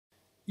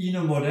in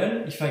a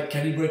model, if I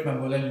calibrate my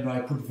model,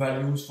 I put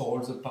values for all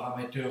the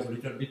parameters, a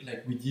little bit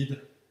like we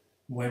did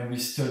when we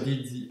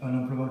studied the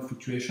unemployment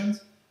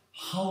fluctuations.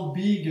 How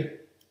big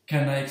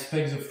can I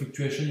expect the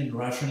fluctuation in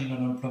rationing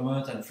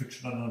unemployment and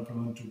frictional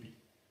unemployment to be?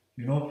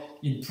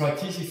 In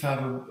practice, if I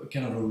have a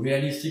kind of a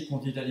realistic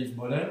quantitative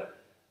model,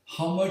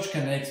 how much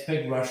can I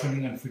expect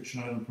rationing and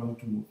frictional unemployment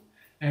to move?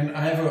 And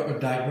I have a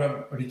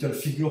diagram, a little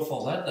figure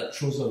for that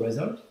shows the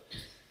result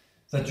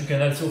that you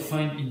can also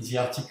find in the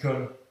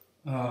article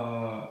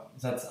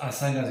that's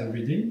assigned as a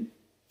reading.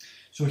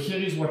 So here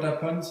is what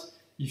happens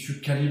if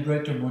you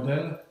calibrate a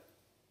model.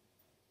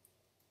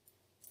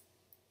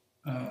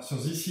 So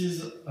this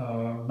is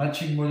a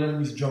matching model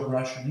with job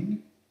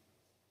rationing.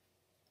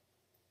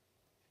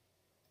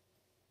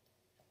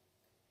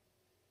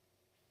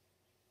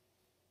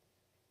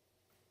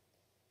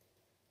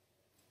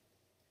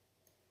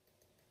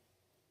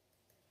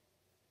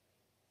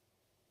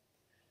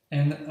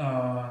 And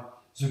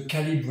the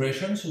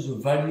calibration, so the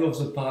value of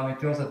the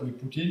parameters that we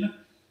put in,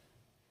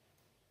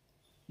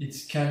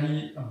 it's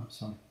calibrated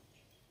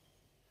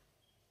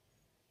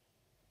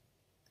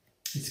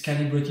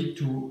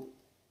to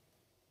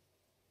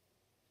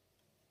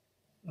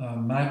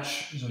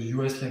match the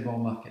US labor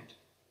market.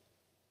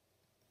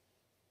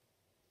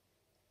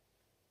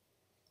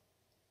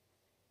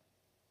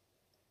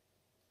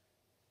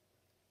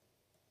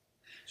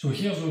 So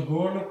here the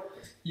goal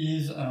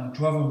is to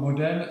have a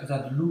model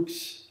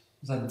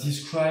that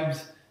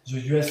describes the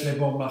US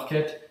labor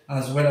market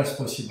as well as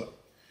possible.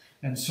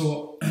 And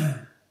so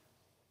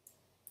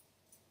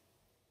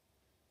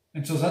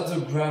that's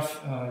the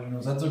graph,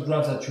 that's the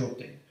graph that you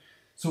obtain.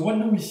 So what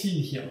do we see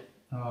in here?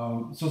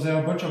 So there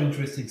are a bunch of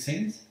interesting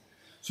things.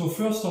 So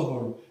first of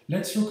all,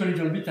 let's look a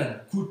little bit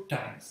at good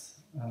times.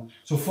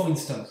 So for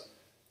instance,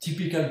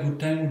 typical good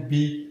time would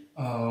be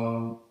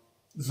the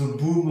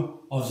boom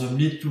of the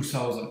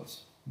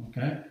mid-2000s.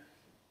 Okay.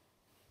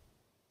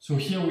 So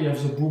here we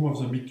have the boom of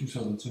the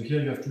mid-2000s. So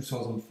here you have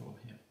 2004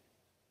 here.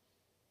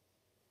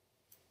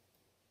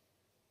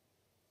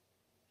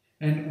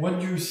 And what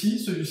do you see?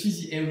 So you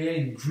see the area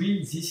in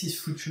green, this is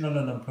frictional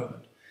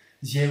unemployment.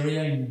 The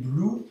area in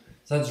blue,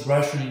 that's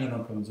rationing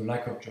unemployment, the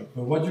lack of job.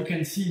 But what you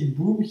can see in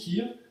boom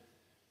here,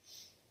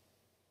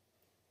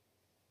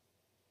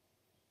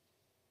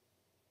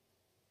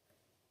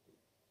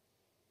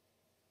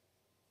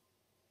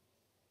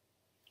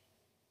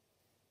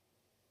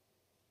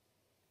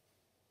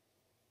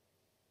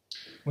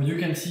 what you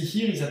can see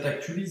here is that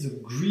actually the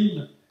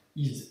green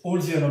is all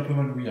the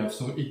unemployment we have.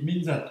 So it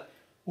means that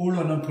all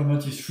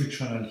unemployment is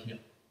frictional here.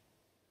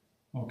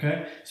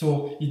 Okay?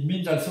 So it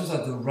means also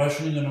that the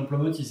rationing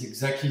unemployment is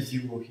exactly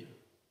zero here.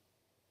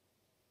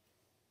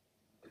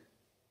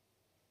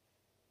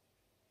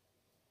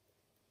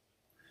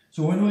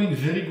 So when we're in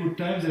very good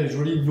times, there is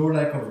really no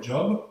lack of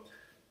job.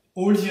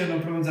 All the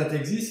unemployment that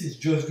exists is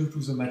just due to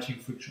the matching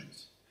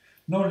frictions.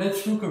 Now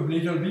let's look a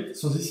little bit.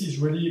 So this is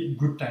really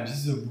good times.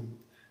 This is a boom.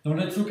 Now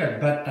let's look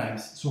at bad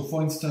times. So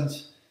for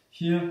instance,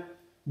 here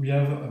we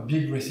have a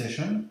big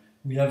recession.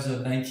 We have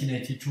the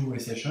 1982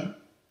 recession.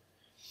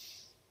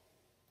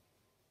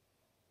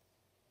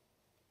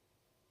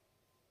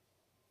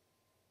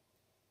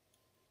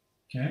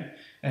 Okay,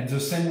 and the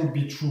same would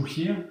be true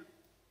here,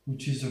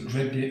 which is the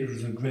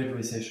Great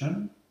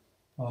Recession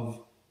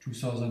of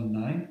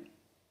 2009.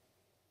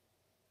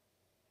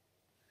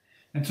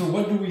 And so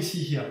what do we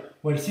see here?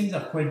 Well, things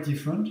are quite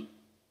different.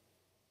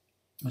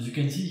 As you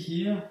can see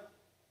here,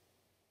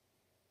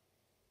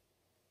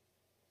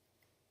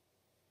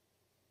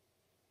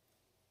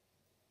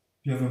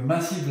 you have a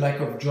massive lack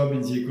of job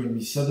in the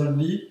economy.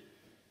 Suddenly,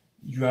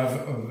 you have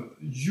a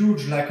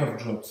huge lack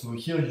of jobs. So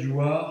here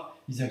UR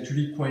is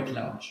actually quite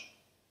large.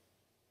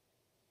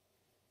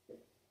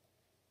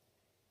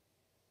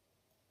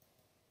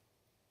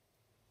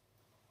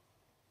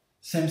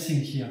 Same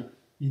thing here.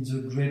 In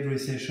the Great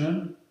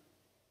Recession,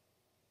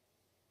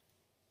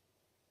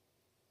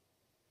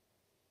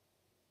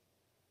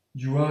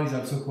 UR is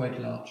also quite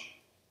large.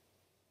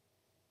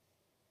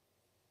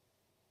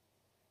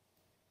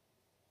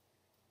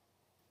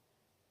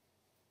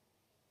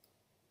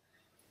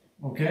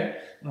 Okay,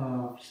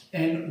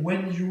 and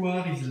when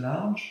UR is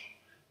large,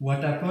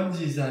 what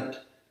happens is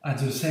that at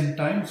the same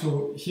time,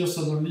 so here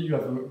suddenly you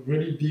have a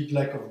really big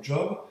lack of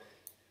job,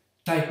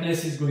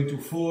 tightness is going to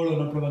fall,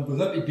 unemployment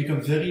goes up, it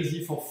becomes very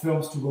easy for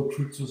firms to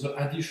recruit. So the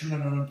additional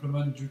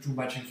unemployment due to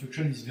matching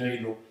friction is very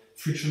low.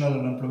 Frictional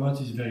unemployment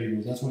is very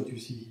low. That's what you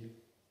see here.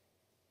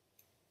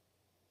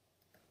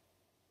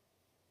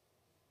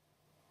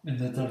 And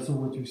that's also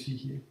what you see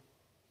here.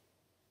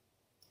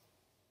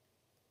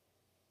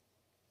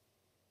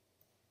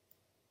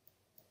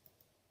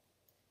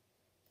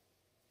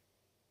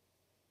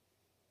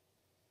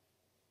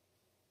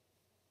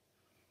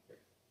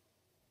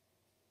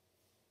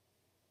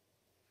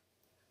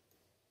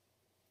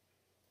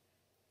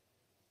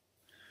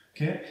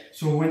 Okay,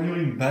 so when you're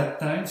in bad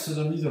times,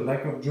 suddenly the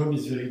lack of job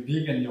is very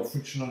big and your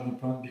frictional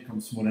unemployment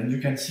becomes small. And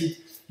you can see it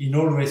in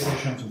all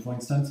recessions. So for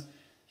instance,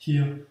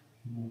 here,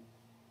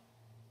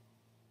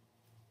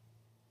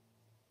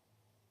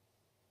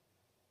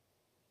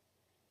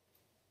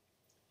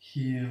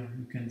 here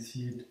you can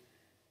see it,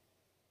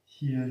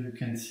 here you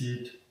can see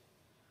it.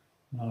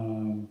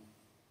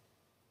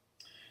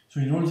 So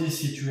in all these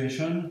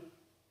situations,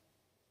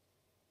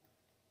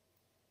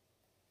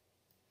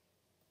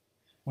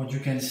 what you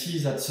can see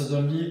is that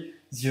suddenly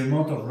the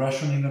amount of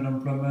rationing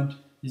unemployment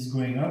is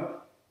going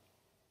up.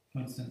 For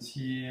instance,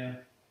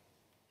 here,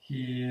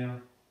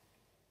 here,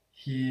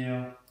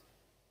 here.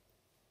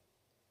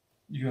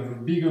 You have a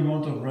big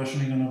amount of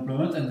rationing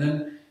unemployment, and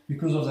then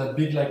because of that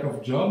big lack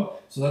of job,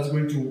 so that's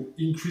going to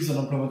increase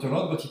unemployment a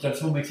lot, but it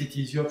also makes it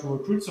easier to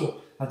recruit.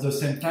 So at the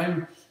same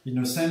time, in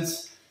a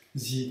sense,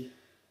 the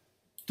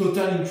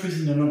total increase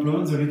in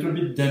unemployment is a little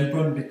bit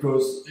dampened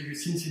because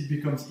since it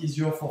becomes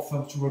easier for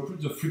firms to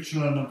recruit, the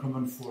frictional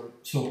unemployment falls.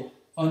 So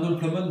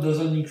unemployment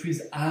doesn't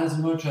increase as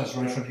much as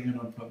rationing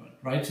unemployment,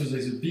 right? So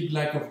there's a big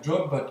lack of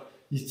job, but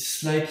it's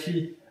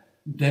slightly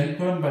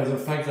dampened by the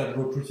fact that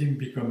recruiting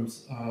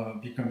becomes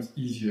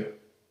easier.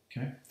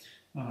 Okay,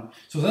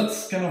 so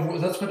that's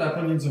what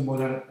happened in the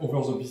model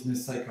over the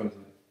business cycle.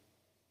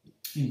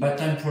 In bad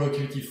time,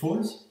 productivity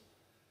falls,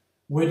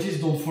 wages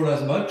don't fall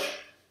as much,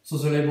 so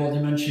the labor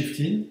demand shifts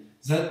in.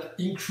 That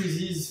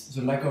increases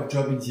the lack of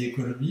job in the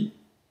economy.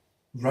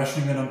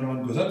 Rationing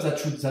unemployment goes up.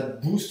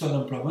 That boosts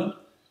unemployment,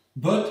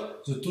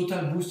 but the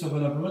total boost of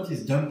unemployment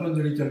is dampened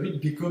a little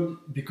bit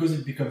because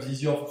it becomes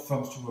easier for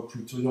firms to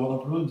recruit. So your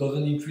unemployment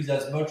doesn't increase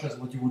as much as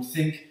what you would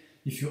think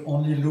if you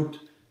only looked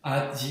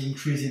at the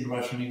increase in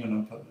rationing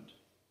unemployment.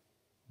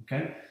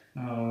 Okay,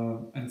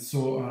 and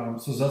so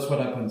that's what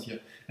happens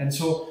here. And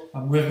so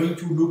we're going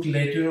to look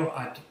later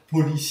at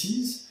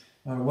policies.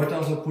 What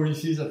are the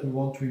policies that we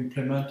want to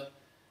implement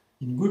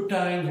in good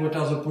times? What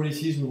are the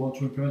policies we want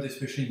to implement,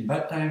 especially in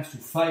bad times, to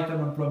fight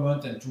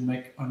unemployment and to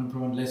make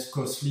unemployment less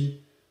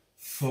costly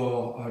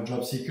for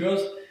job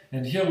seekers?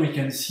 And here we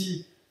can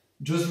see,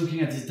 just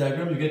looking at this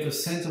diagram, you get a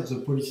sense of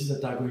the policies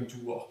that are going to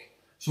work.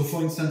 So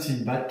for instance,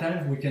 in bad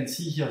times, we can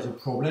see here the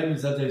problem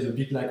is that there is a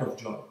big lack of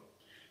job.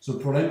 The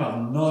problem are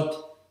not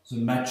the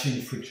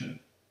matching friction.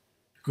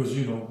 Because,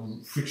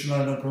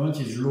 frictional unemployment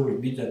is low. It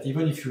means that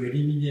even if you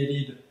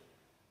eliminated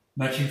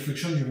matching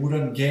friction, you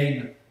wouldn't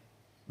gain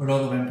a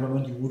lot of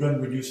employment, you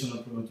wouldn't reduce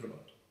unemployment a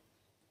lot.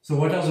 So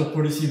what are the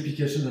policy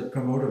implications that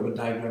come out of a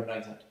diagram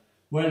like that?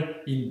 Well,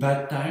 in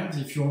bad times,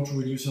 if you want to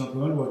reduce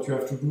unemployment, what you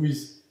have to do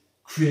is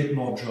create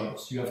more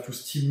jobs. You have to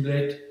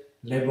stimulate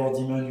labor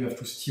demand, you have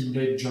to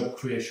stimulate job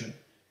creation,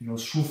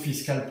 through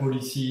fiscal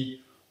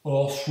policy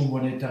or through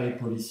monetary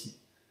policy.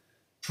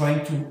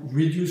 Trying to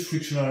reduce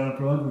frictional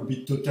unemployment would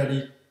be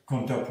totally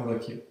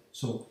counterproductive.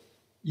 So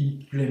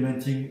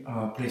implementing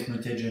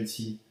placement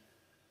agency,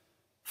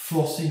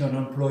 forcing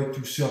unemployed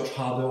to search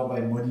harder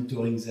by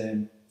monitoring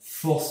them,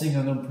 forcing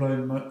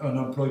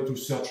unemployed to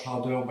search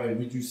harder by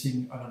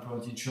reducing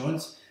unemployment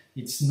insurance,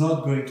 it's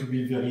not going to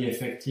be very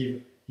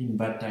effective in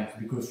bad times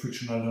because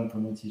frictional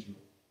unemployment is low.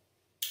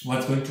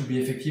 What's going to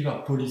be effective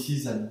are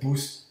policies that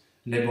boost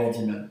labor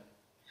demand.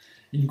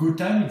 In good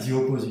time, it's the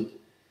opposite.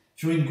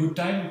 If you're in good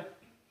time,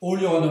 all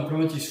your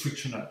unemployment is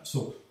frictional.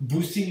 So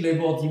boosting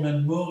labor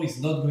demand more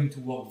is not going to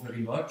work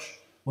very much.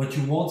 What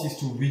you want is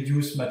to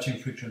reduce matching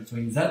friction. So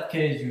in that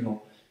case, it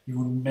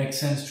would make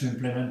sense to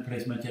implement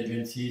placement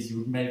agencies. It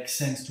would make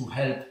sense to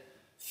help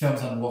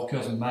firms and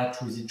workers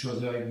match with each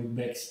other. It would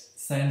make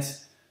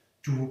sense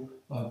to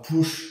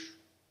push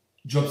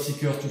job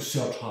seekers to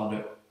search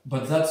harder.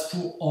 But that's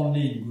true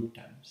only in good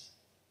times.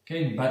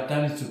 Okay, in bad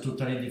times, it's a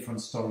totally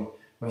different story,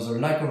 where the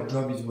lack of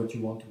job is what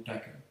you want to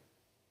tackle.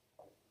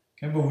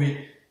 Okay, but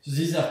so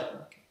these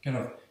are kind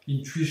of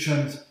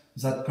intuitions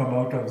that come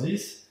out of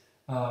this.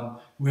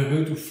 We're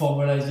going to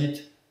formalize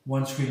it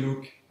once we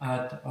look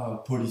at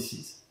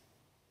policies.